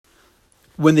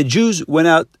when the Jews went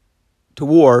out to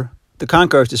war to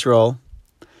conquer Israel,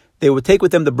 they would take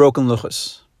with them the broken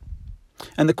luchos.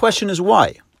 And the question is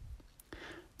why?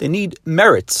 They need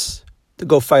merits to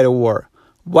go fight a war.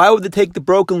 Why would they take the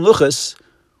broken luchos,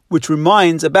 which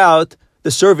reminds about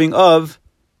the serving of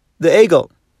the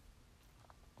egel?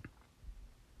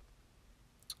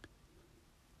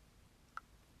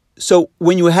 So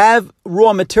when you have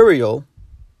raw material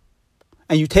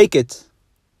and you take it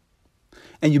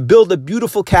and you build a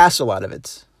beautiful castle out of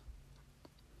it,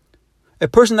 a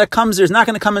person that comes there is not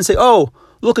going to come and say, oh,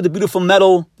 look at the beautiful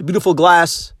metal, the beautiful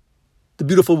glass, the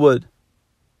beautiful wood.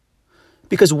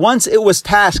 Because once it was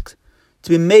tasked to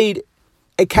be made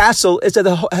a castle, it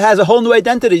has a whole new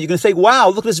identity. You're going to say, wow,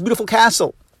 look at this beautiful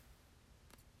castle.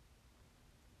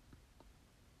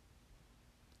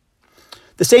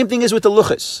 The same thing is with the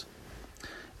luchos.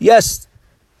 Yes,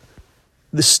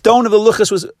 the stone of the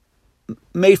luchos was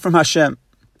made from Hashem,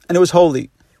 and it was holy.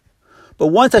 But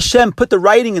once Hashem put the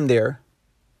writing in there,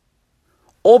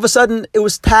 all of a sudden it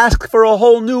was tasked for a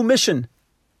whole new mission.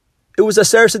 It was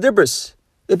Aser Sedibris.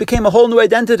 It became a whole new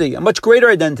identity, a much greater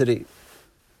identity.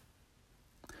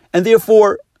 And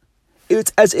therefore,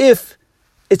 it's as if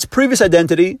its previous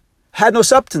identity had no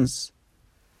substance.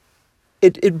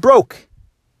 It broke.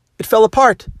 It fell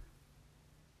apart.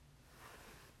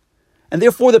 And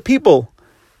therefore the people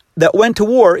that went to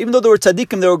war, even though they were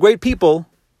tzaddikim, they were great people,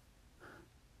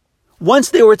 once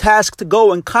they were tasked to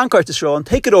go and conquer Israel and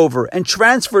take it over and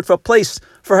transfer it for a place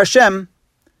for Hashem,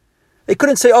 they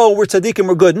couldn't say, oh, we're tzaddikim,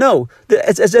 we're good. No,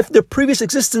 it's as if their previous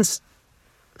existence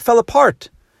fell apart.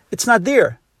 It's not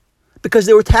there because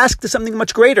they were tasked to something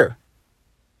much greater.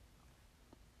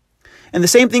 And the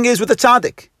same thing is with the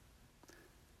tzaddik.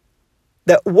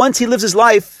 That once he lives his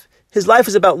life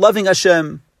is about loving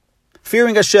Hashem,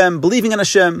 fearing Hashem, believing in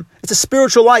Hashem. It's a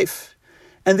spiritual life.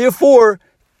 And therefore,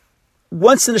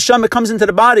 once the neshama comes into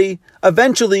the body,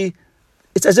 eventually,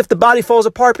 it's as if the body falls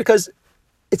apart because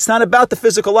it's not about the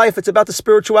physical life, it's about the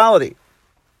spirituality.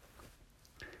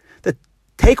 The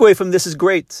takeaway from this is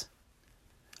great.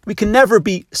 We can never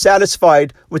be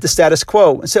satisfied with the status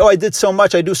quo and say, oh, I did so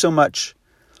much, I do so much.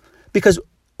 Because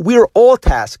we are all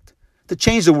tasked to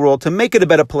change the world, to make it a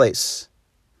better place,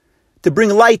 to bring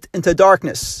light into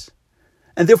darkness.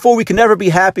 And therefore, we can never be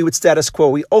happy with status quo.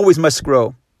 We always must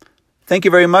grow. Thank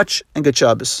you very much, and good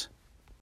Shabbos.